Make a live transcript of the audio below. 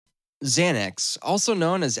Xanax, also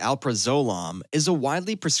known as alprazolam, is a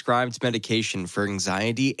widely prescribed medication for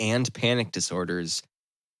anxiety and panic disorders.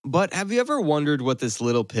 But have you ever wondered what this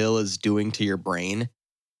little pill is doing to your brain?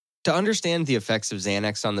 To understand the effects of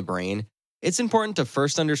Xanax on the brain, it's important to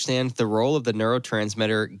first understand the role of the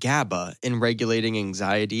neurotransmitter GABA in regulating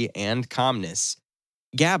anxiety and calmness.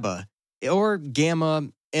 GABA, or gamma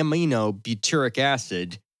aminobutyric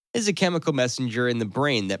acid, is a chemical messenger in the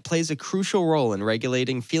brain that plays a crucial role in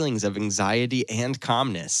regulating feelings of anxiety and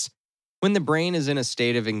calmness. When the brain is in a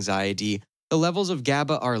state of anxiety, the levels of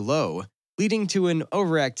GABA are low, leading to an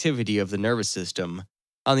overactivity of the nervous system.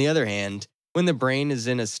 On the other hand, when the brain is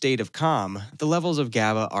in a state of calm, the levels of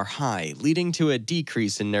GABA are high, leading to a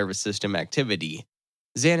decrease in nervous system activity.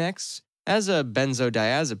 Xanax, as a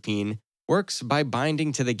benzodiazepine, works by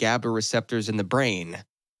binding to the GABA receptors in the brain.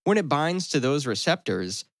 When it binds to those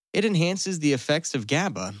receptors, it enhances the effects of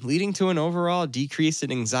GABA, leading to an overall decrease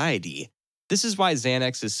in anxiety. This is why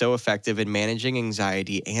Xanax is so effective in managing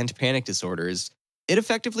anxiety and panic disorders. It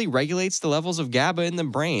effectively regulates the levels of GABA in the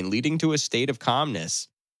brain, leading to a state of calmness.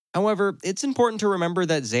 However, it's important to remember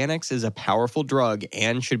that Xanax is a powerful drug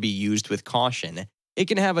and should be used with caution. It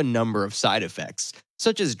can have a number of side effects,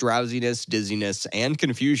 such as drowsiness, dizziness, and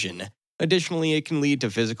confusion. Additionally, it can lead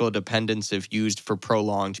to physical dependence if used for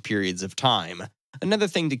prolonged periods of time. Another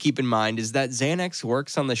thing to keep in mind is that Xanax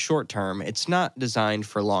works on the short term, it's not designed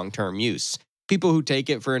for long-term use. People who take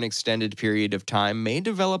it for an extended period of time may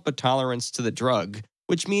develop a tolerance to the drug,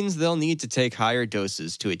 which means they'll need to take higher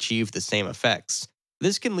doses to achieve the same effects.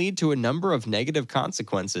 This can lead to a number of negative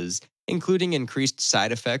consequences, including increased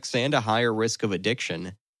side effects and a higher risk of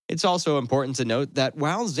addiction. It's also important to note that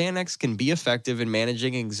while Xanax can be effective in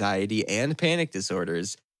managing anxiety and panic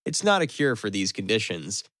disorders, it's not a cure for these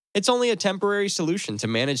conditions. It's only a temporary solution to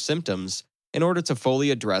manage symptoms. In order to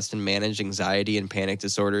fully address and manage anxiety and panic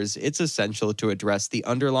disorders, it's essential to address the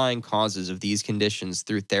underlying causes of these conditions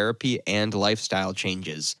through therapy and lifestyle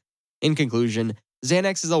changes. In conclusion,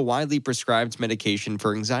 Xanax is a widely prescribed medication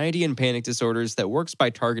for anxiety and panic disorders that works by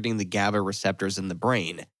targeting the GABA receptors in the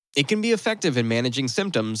brain. It can be effective in managing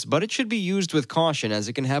symptoms, but it should be used with caution as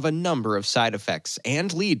it can have a number of side effects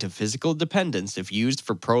and lead to physical dependence if used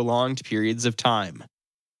for prolonged periods of time.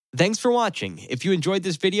 Thanks for watching. If you enjoyed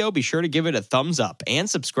this video, be sure to give it a thumbs up and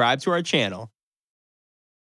subscribe to our channel.